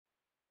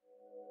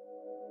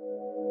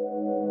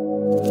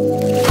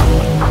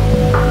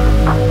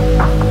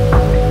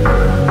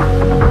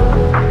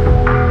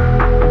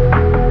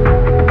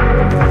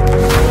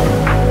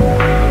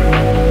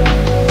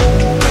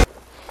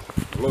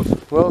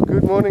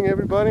morning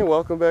everybody,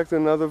 welcome back to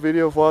another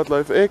video of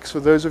Wildlife X.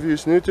 For those of you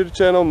who's new to the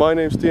channel, my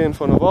name's Tien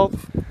van der Walt.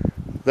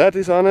 That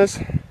is Hannes.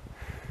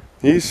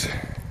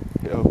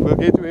 We'll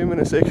get to him in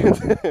a second.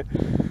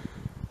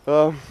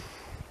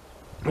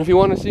 If you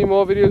want to see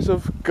more videos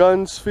of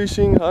guns,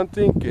 fishing,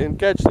 hunting and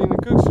catching the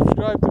cook,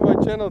 subscribe to my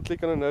channel,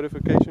 click on the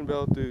notification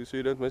bell too so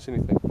you don't miss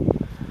anything.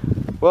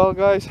 Well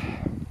guys,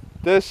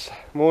 this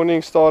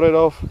morning started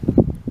off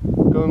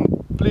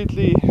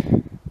completely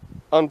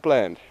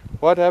unplanned.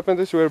 What happened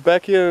is we're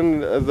back here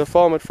in the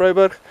farm at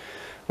Vryburg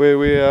where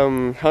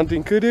we're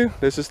hunting kudu.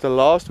 This is the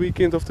last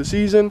weekend of the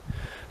season,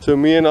 so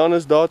me and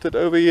Hannes darted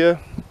over here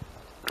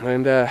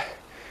and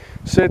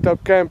set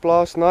up camp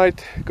last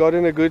night, got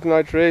in a good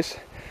night rest.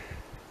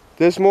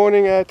 This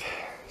morning at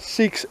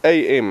 6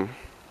 AM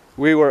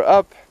we were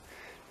up,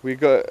 we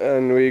got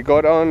on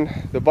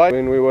the bike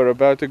when we were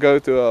about to go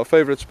to our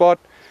favorite spot,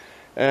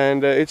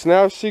 and it's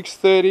now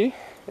 6:30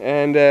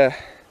 and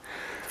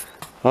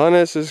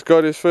Hannes has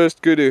got his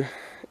first kudu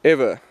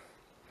ever.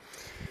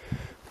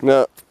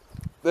 Now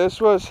this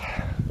was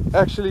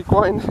actually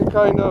kind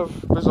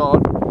of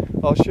bizarre.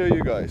 I'll show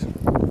you guys.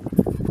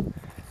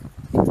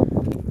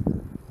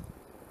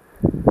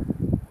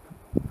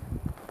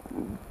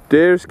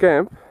 There's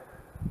camp.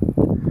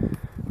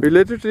 We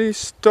literally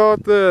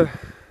start the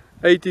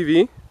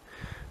ATV,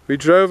 we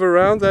drove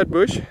around that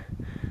bush,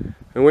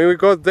 and when we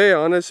got there,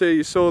 honestly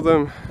you saw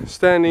them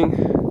standing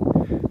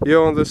here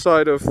on the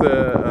side of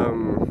the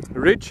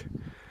ridge,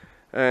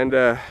 and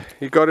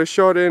he got a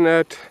shot in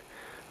at,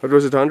 what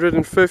was it,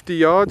 150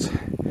 yards.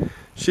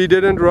 She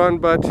didn't run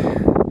but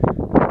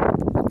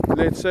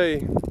let's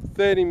say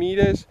 30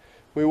 meters.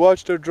 We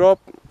watched her drop.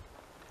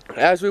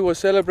 As we were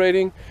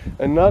celebrating,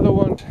 another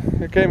one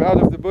came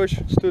out of the bush,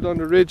 stood on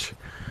the ridge,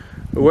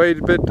 wait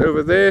a bit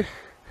over there.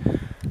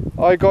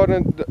 I got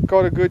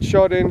a good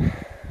shot in.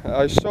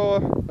 I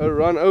saw her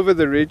run over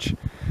the ridge.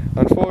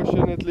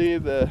 Unfortunately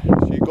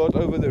she got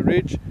over the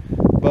ridge,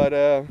 but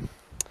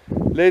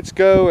let's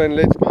go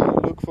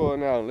look for her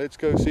now. Let's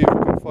go see if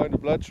we can find a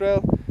blood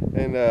trail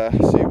and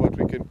see what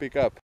we can pick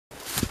up.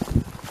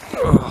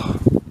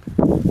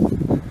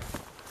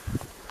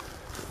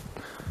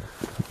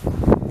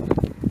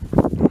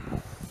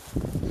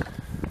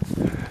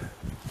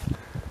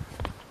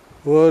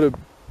 What a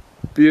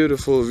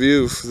beautiful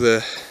view of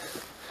the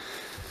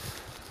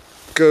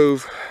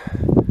cove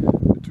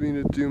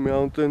between the two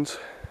mountains.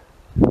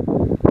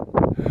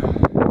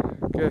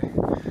 Okay,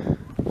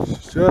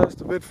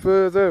 just a bit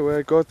further where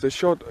I got the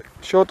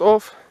shot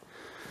off.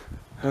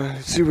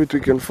 Let's see what we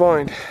can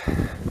find.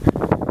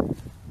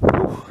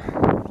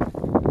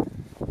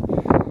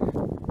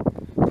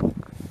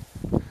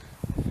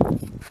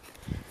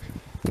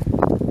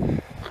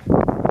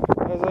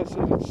 As I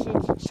said,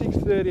 it's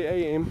 6:30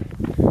 AM.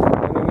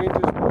 and the wind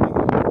is blowing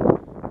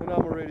and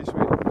I'm already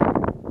sweating.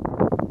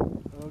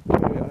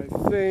 Okay, I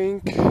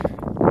think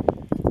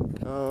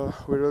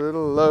we're a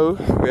little low.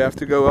 We have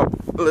to go up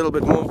a little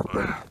bit more.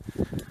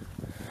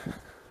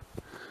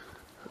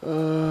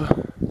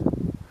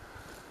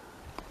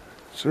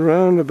 It's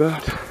around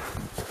about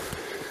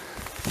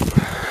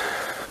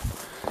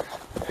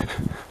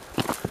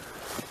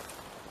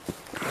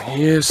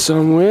here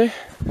somewhere.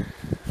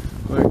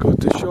 I got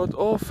the shot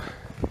off.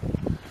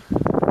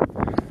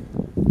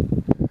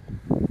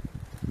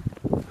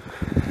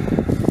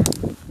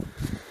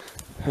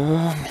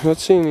 Not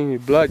seeing any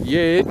blood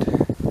yet.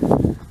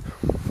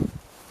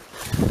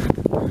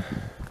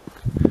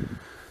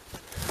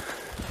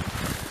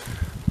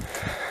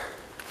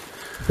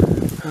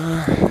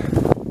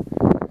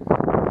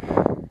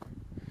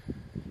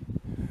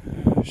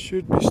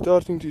 Should be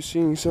starting to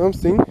seeing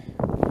something.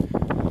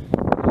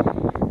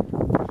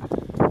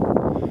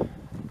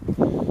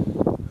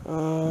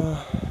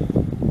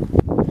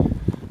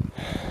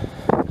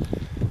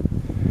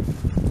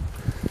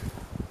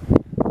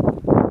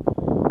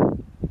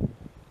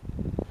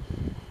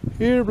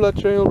 Here, blood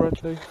trail, blood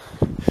trail.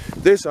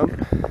 There's some.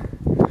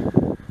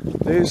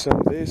 There's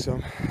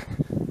some.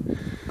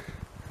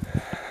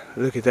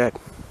 Look at that.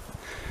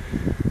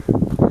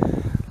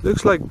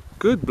 Looks like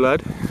good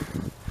blood.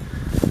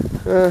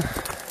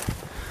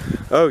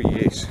 Oh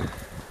yes.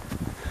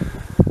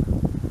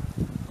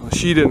 Well,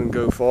 she didn't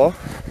go far.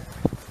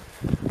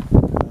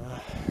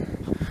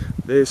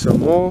 There's some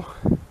more.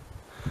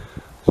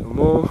 Some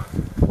more.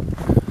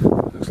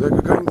 Looks like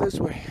we're going this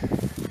way.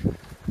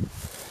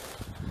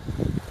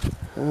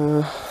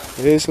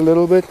 There's a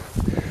little bit.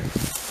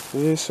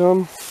 There's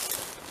some.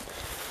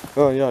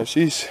 Oh yeah,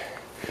 she's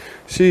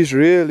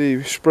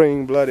really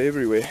spraying blood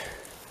everywhere.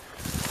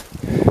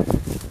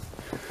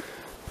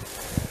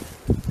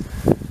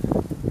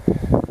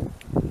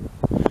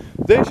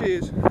 There she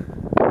is.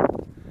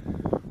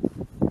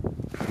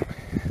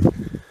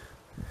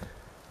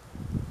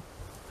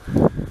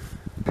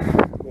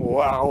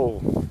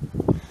 Wow.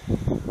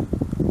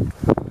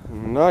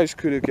 Nice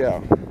kudu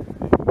cow.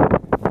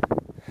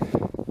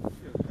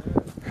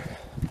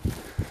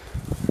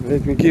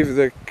 Let me give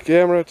the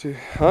camera to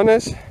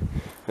Hannes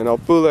and I'll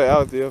pull her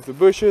out there of the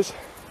bushes,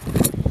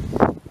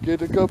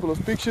 get a couple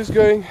of pictures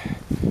going,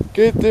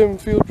 get them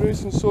field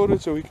dressing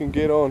sorted so we can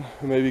get on,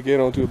 maybe get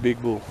on to a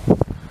big bull.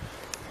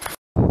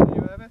 There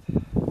you have it,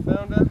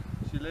 found her.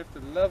 She left a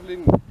lovely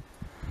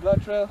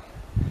blood trail.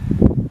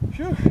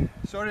 Phew.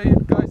 Sorry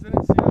you guys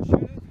didn't see us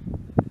shoot it,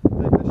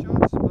 take the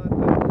shots,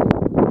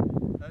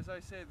 but as I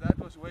said, that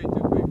was way too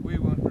quick. We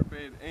weren't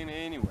prepared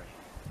anyway.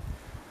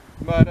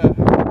 But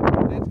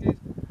let's get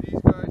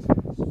these guys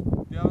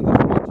down the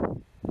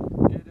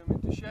ridge, get them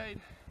into shade,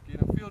 get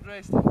them field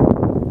dressed, and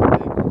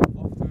then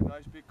off to a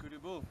nice big Kudu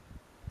bull.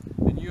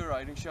 And you're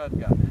riding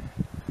shotgun.